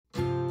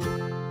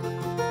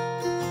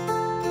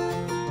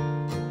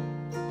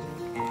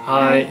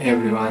Hi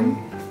everyone.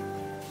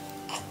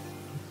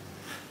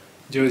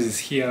 George is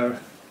here.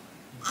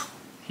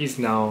 He's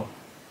now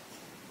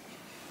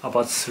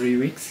about 3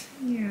 weeks.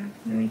 Yeah,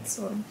 3 weeks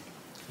old.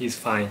 He's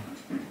fine.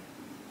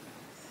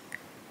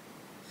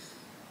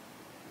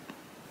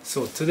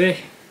 So today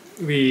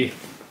we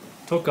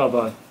talk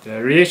about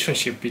the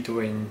relationship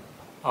between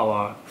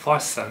our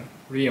first son,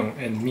 Leon,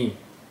 and me,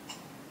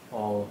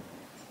 or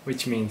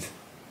which means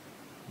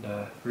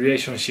the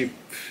relationship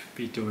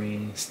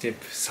between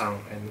stepson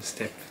and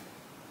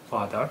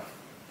stepfather.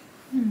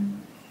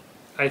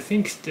 I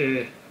think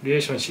the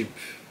relationship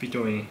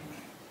between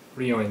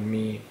Leon and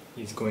me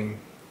is going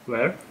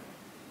well.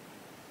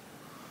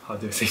 How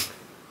do you think?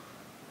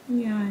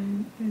 Yeah,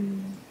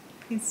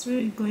 it's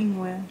really going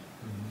well.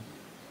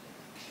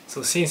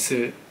 So since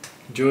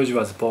George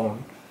was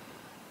born,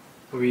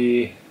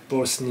 we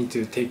both need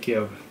to take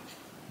care of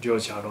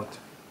George a lot.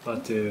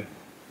 But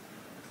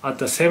at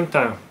the same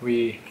time,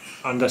 we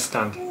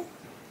understand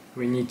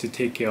we need to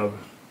take care of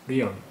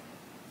Leon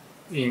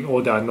in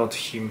order not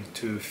him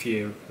to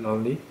feel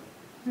lonely.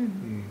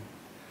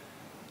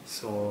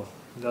 So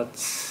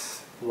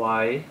that's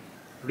why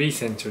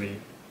recently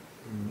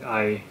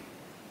I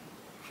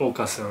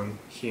focus on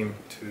him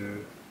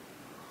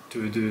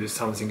to do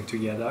something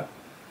together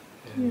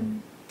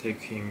and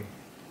take him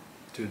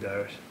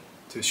to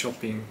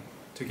shopping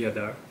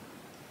together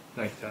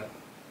like that.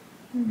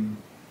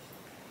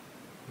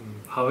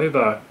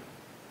 However,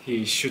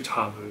 he should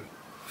have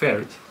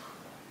felt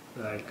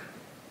like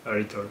a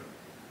little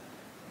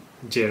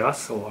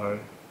jealous or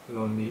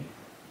lonely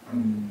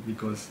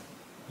because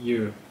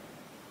you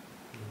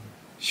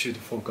should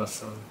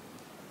focus on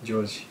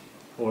George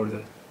all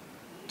the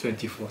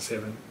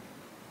 24/7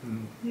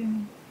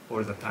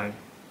 all the time.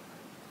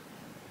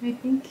 I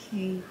think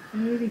he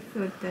really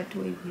felt that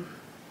way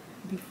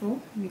before,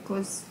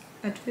 because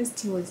at first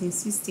he was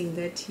insisting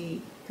that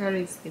he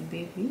carries the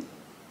baby,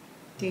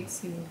 takes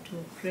him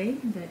to pray,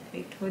 but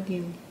I told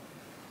him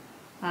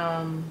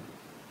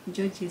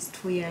George is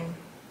too young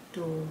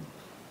to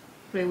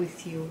pray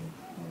with you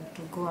or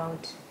to go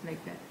out like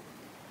that.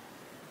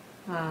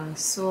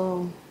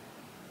 So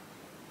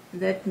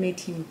that made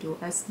him to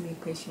ask me a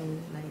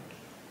question like,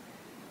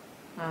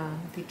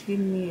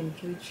 between me and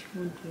George,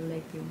 who do you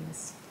like the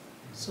most?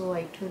 So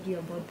I told you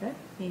about that,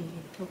 and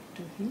I talked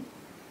to him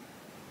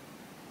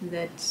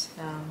that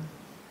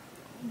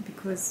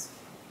because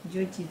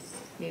George is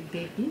a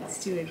baby,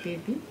 still a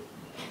baby,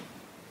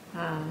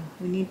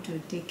 we need to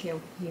take care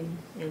of him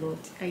a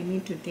lot. I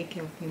need to take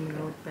care of him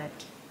a lot,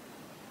 but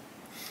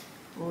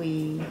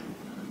we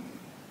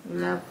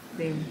love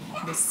them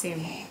the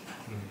same.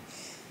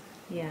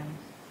 Yeah.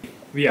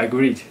 We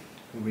agreed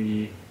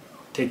we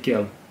take care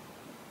of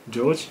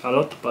George a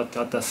lot, but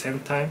at the same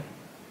time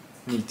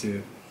need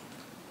to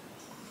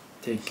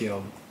take care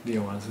of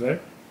Leon as well.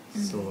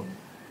 So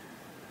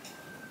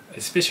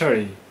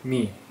especially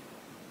me,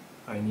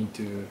 I need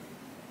to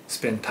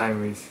spend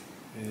time with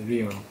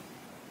Leon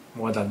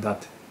more than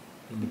that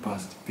in the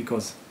past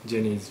because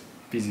Jenny is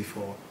busy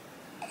for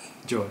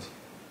George.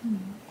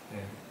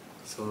 And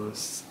so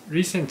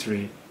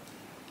recently,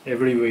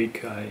 every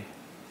week I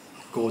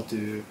go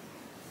to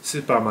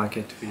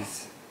supermarket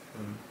with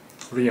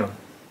Leon,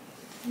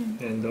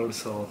 and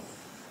also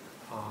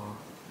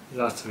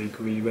last week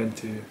we went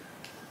to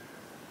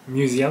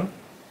museum,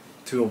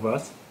 2 of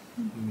us.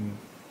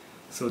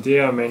 So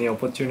there are many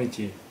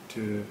opportunities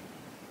to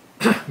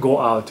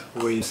go out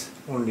with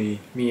only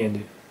me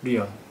and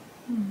Leon.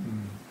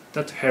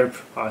 That help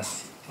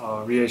us,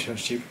 our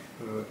relationship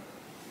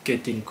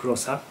getting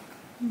closer.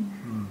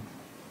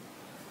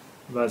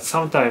 But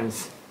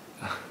sometimes,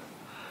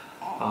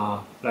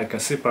 like a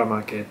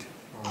supermarket,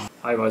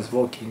 I was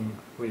walking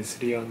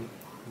with Leon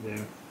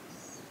there.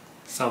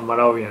 Some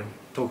Malawian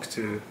talked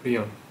to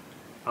Leon,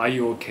 "Are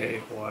you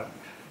okay?" or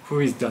 "Who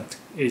is that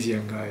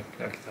Asian guy?"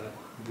 like that.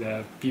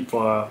 The people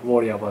are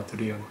worried about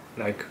Leon,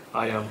 like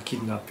I am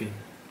kidnapping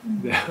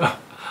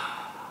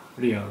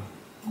Leon.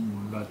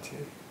 But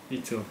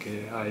it's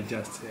okay, I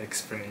just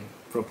explain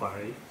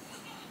properly.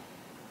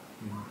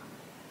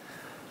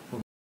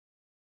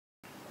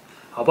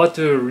 About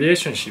the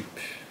relationship,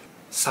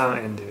 son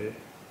and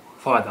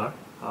father,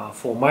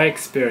 for my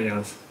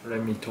experience,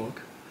 let me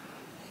talk.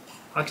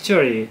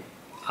 Actually,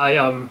 I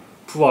am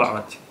poor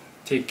at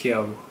take care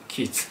of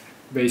kids,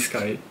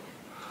 basically.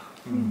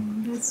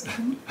 That's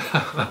true.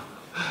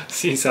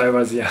 Since I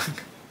was young,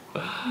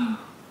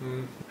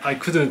 I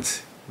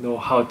couldn't know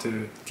how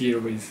to deal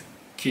with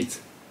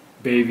kids,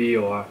 baby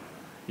or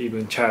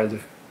even child,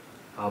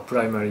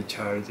 primary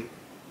child,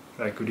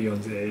 like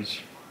Leon's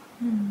age.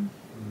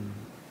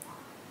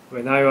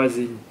 When I was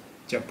in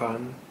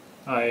Japan,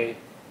 I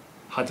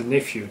had a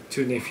nephew,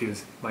 2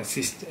 nephews, my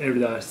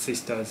elder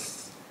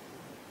sister's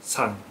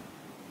son.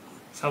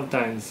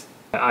 Sometimes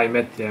I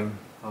met them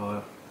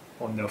on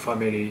the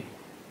family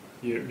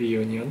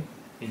reunion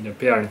in the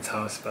parents'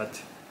 house,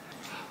 but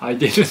I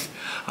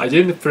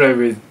didn't play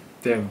with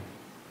them.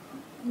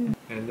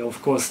 And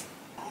of course,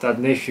 that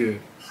nephew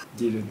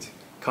didn't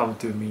come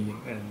to me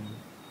and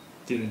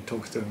didn't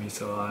talk to me,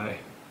 so I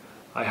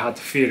I had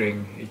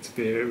feeling it's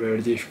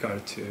very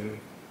difficult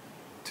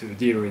to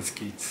deal with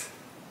kids.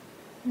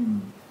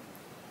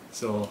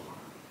 So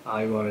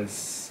I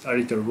was a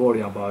little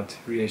worried about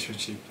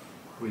relationship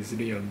with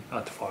Leon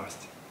at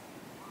first.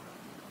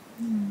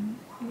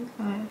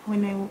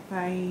 When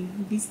I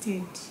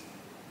visited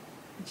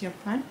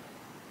Japan,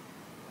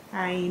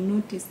 I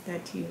noticed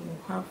that you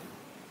have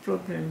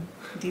problem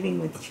dealing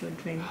with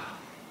children.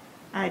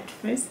 At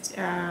first,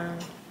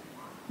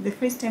 the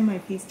first time I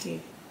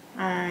visited,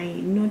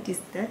 I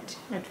noticed that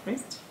at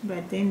first,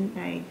 but then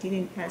I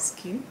didn't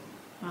ask you.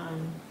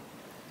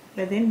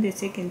 But then the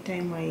second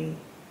time I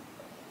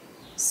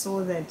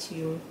saw that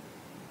you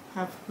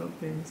have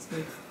problems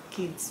with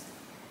kids.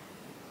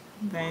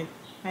 But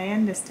I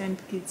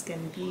understand kids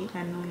can be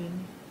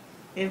annoying.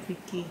 Every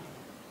kid,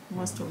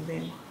 most of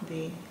them,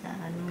 they are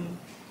annoying.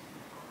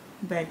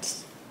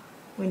 But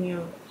when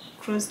you're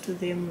close to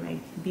them,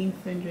 like being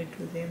friendly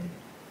to them,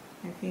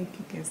 I think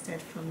you can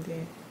start from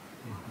there.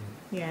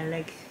 Yeah,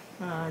 like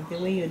the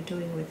way you're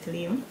doing with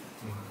Leon.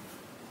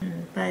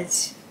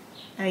 But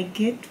I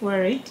get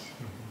worried.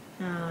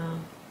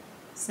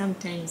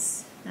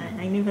 Sometimes,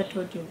 I never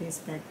told you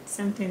this, but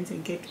sometimes I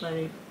get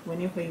worried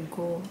whenever you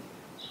go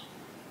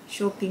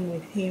shopping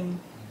with him.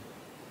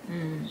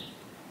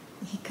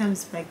 He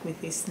comes back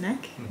with a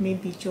snack,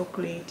 maybe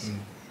chocolate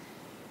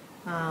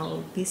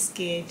or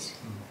biscuit.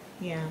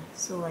 Yeah,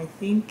 so I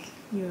think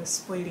you're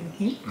spoiling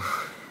him.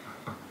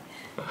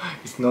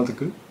 It's not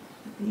good?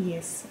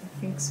 Yes, I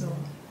think so.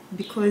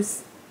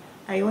 Because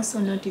I also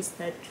noticed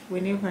that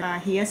whenever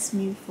he asks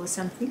me for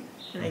something,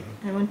 like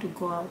I want to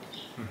go out,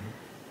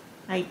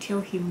 I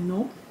tell him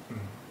no,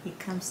 he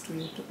comes to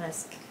you to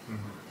ask.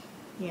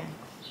 Yeah.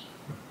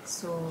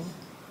 So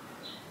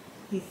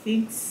he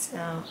thinks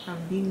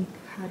I'm being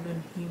hard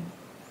on him,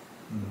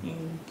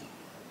 and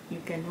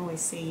you can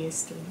always say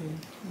yes to him.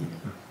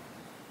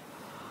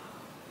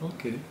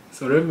 Okay,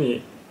 so let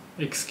me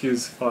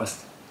excuse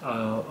first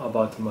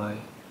about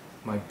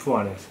my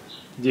poorness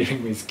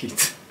dealing with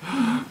kids.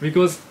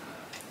 Because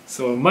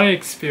so my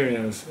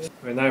experience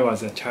when I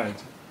was a child,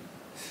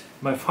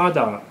 my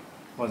father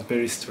was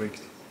very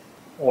strict,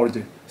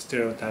 old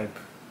stereotype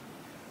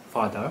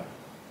father.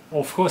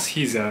 Of course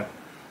he's a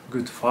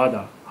good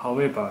father,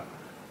 however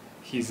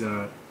he's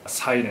a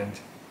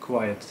silent,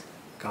 quiet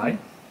guy,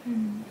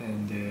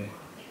 and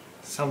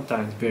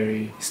sometimes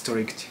very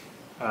strict.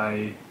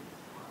 I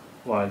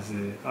was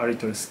a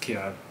little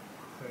scared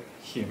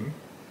him.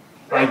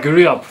 I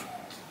grew up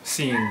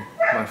seeing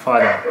my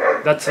father.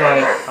 That's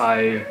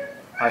why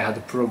I had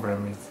a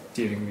problem with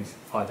dealing with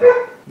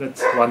father.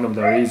 That's one of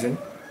the reasons.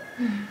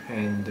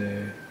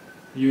 And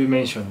you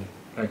mentioned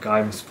like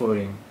I'm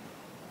spoiling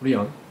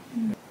Leon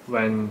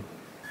when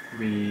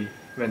we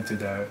went to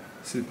the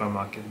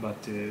supermarket.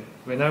 But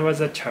when I was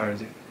a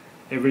child,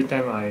 every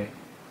time I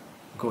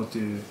go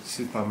to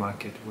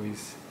supermarket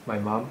with my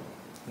mom,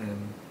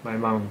 and my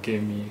mom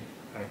gave me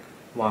like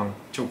one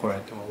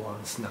chocolate or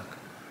one snack.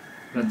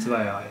 That's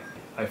why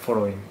I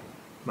following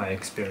my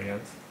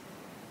experience.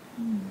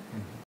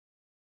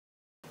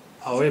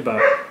 However,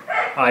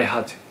 I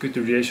had good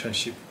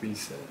relationship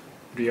with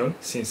Leon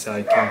since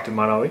I came to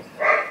Malawi,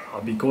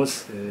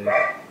 because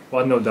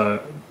one of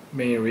the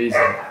main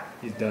reasons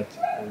is that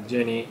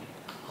Jenny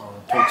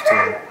talked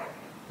to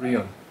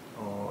Leon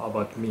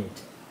about me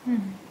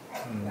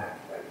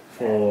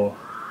for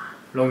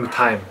long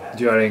time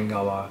during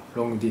our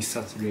long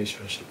distance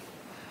relationship.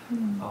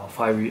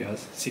 5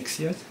 years, 6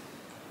 years.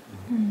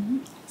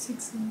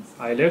 6 years.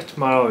 I left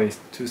Malawi in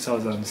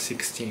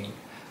 2016.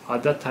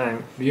 At that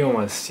time, Leon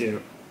was still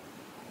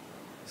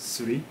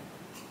 3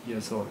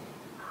 years old.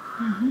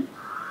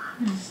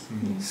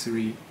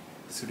 3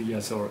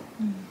 years old.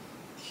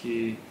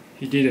 He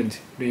didn't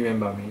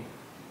remember me,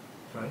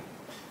 right?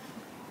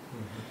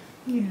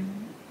 Yeah.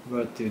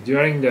 But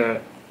during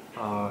the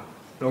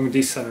long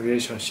distance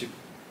relationship,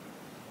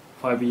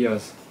 5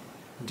 years,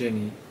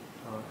 Jenny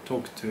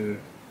talked to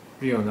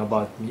Leon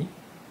about me.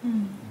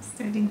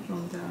 Starting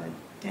from the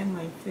time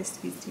I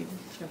first visited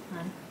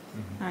Japan,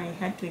 I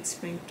had to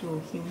explain to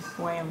him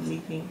why I'm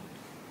leaving.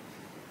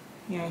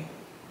 Yeah,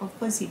 of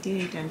course he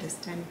didn't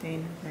understand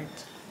then,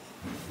 but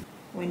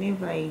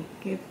whenever I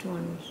kept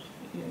on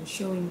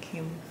showing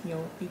him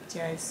your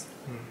pictures,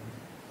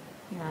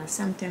 yeah,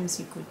 sometimes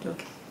you could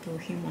talk to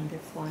him on the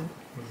phone.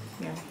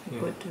 Yeah, he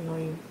got to know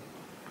you.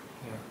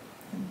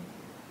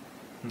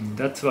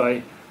 That's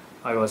why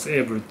I was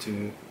able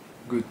to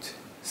good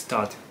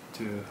start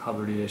to have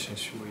a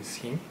relationship with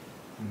him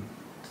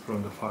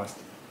from the first.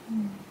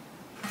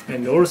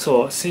 And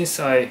also since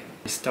I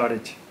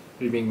started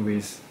living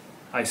with,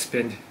 I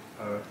spent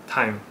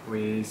time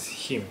with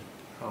him,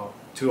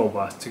 2 of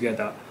us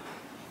together.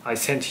 I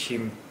sent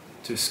him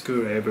to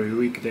school every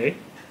weekday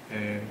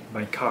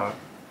by car.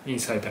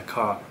 Inside the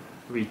car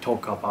we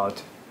talk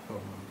about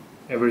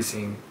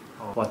everything,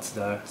 what's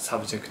the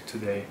subject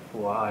today,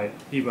 or I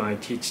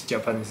teach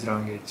Japanese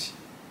language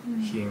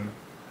him.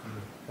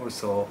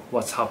 Also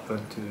what's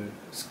happened to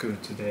school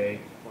today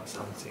or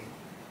something.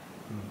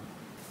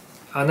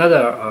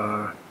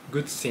 Another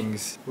good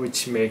things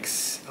which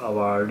makes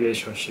our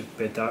relationship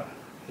better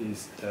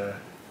is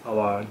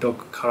our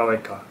dog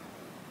Karaka.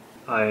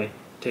 I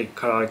take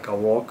Karaka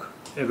walk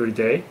every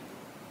day.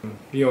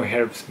 Leon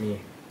helps me.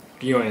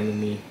 Leon and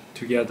me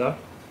together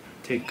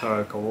take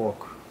Karaka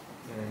walk.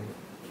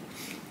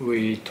 And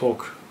we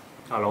talk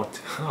a lot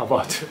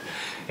about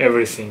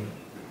everything.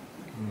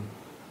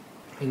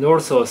 And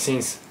also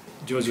since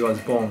George was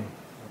born,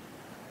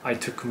 I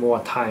took more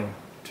time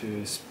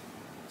to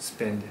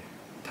spend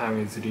time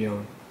with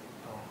Leon.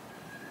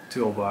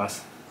 Two of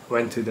us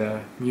went to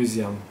the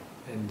museum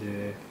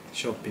and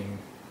shopping,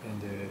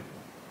 and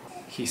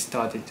he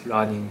started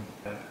learning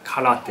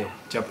karate,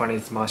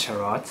 Japanese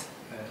martial arts,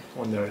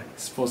 on the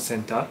sports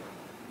center.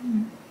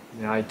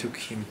 And I took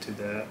him to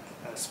the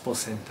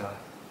sports center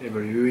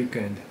every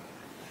weekend.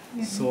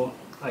 So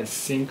I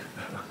think,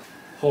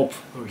 hope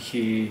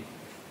he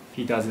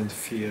doesn't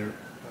feel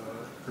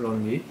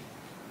lonely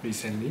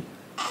recently.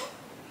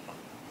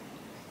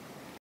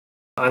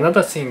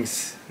 Another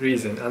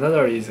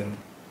reason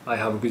I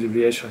have a good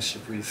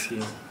relationship with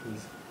him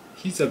is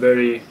he's a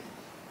very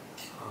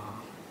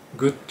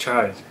good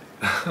child.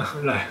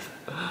 Like,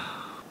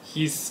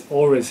 he's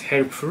always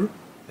helpful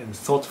and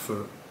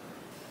thoughtful.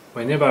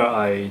 Whenever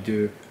I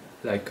do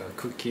like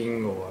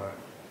cooking or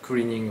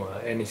cleaning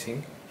or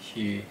anything,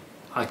 he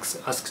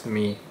asked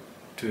me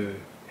to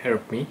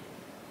help me.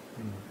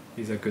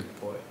 He's a good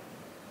boy.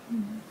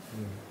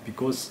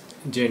 Because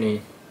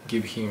Jenny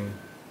gave him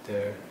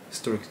the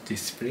strict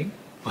discipline,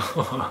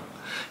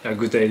 a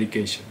good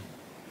education.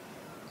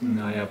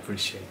 I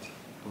appreciate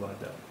about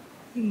that.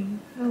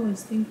 I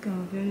always think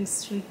I'm very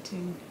strict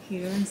and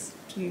he learns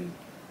to.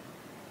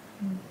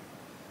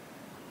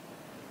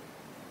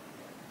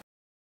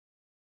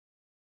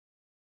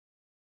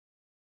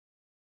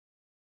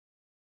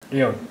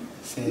 Leon,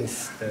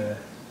 since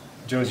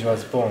George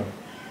was born,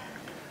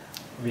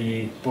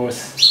 we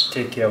both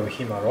take care of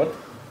him a lot,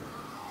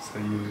 so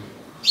you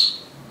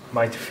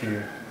might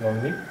feel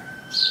lonely,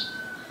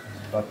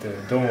 but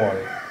don't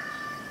worry.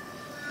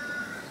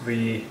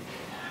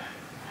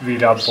 We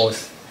love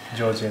both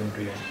George and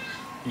Leon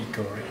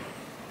equally.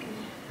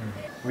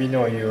 We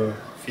know you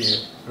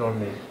feel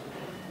lonely,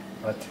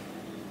 but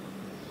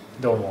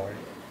don't worry.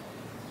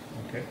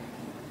 Okay?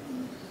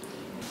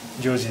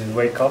 George,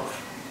 wake up.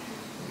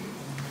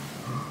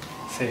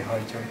 Say hi,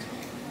 George.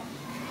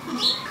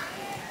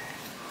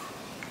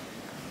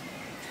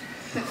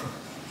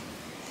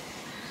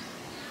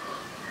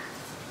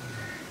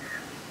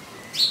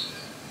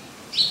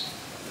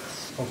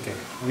 Okay,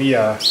 we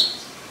are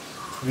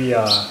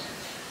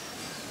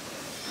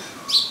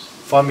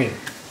family.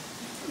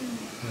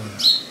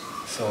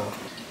 So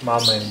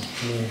mom and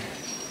me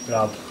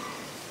love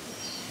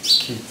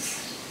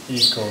kids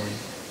equally.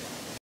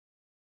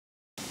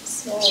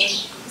 So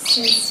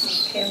since you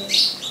came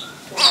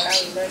to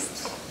Malawi last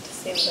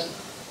December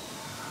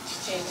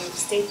and you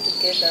stayed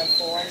together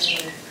for 1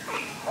 year,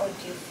 how do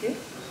you feel?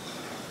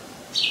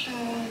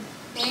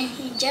 When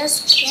he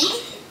just came,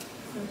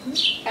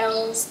 I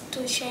was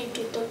too shy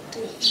to talk to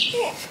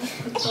him.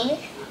 Why?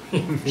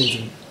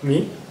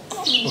 Me?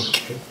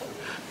 Okay.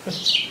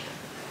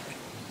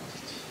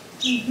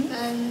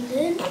 And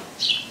then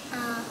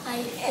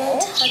I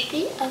felt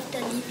happy after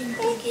living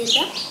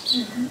together.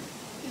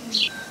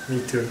 Me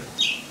too.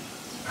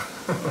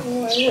 Why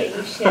were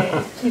you shy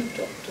to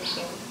talk to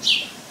him?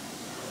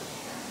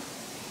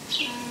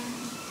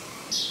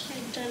 I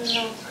don't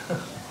know.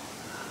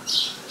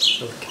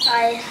 Okay.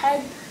 I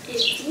had a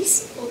piece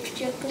of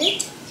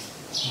chocolate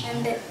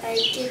and I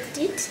kept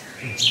it.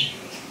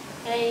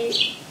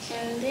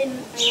 And then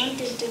I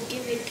wanted to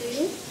give it to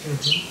you,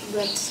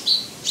 but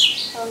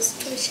I was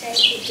too shy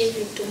to give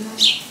it to mom.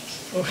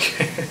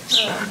 Okay.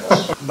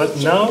 But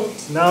now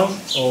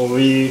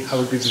we have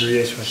a good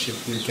relationship.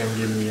 You can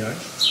give me, right?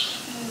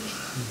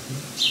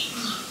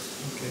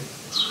 Okay.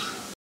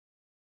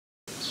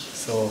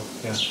 So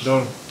yeah,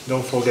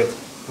 don't forget,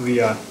 we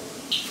are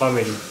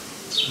family,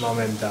 mom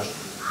and dad,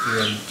 you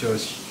and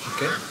George.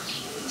 Okay.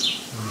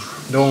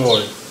 Don't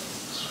worry.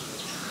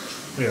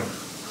 Yeah.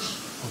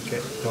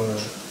 Okay. Don't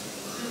worry.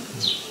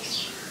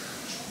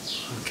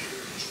 Okay.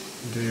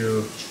 Do you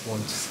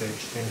want to say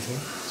anything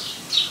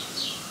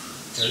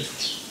else?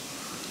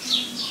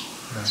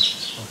 No.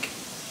 Okay.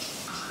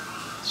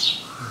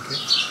 Okay.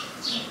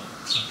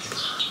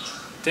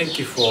 Thank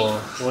you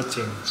for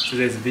watching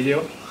today's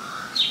video.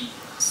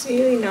 See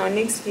you in our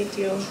next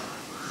video.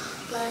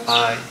 Bye.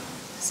 Bye.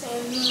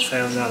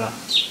 Sayonara.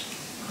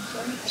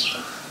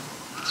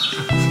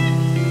 Sayonara.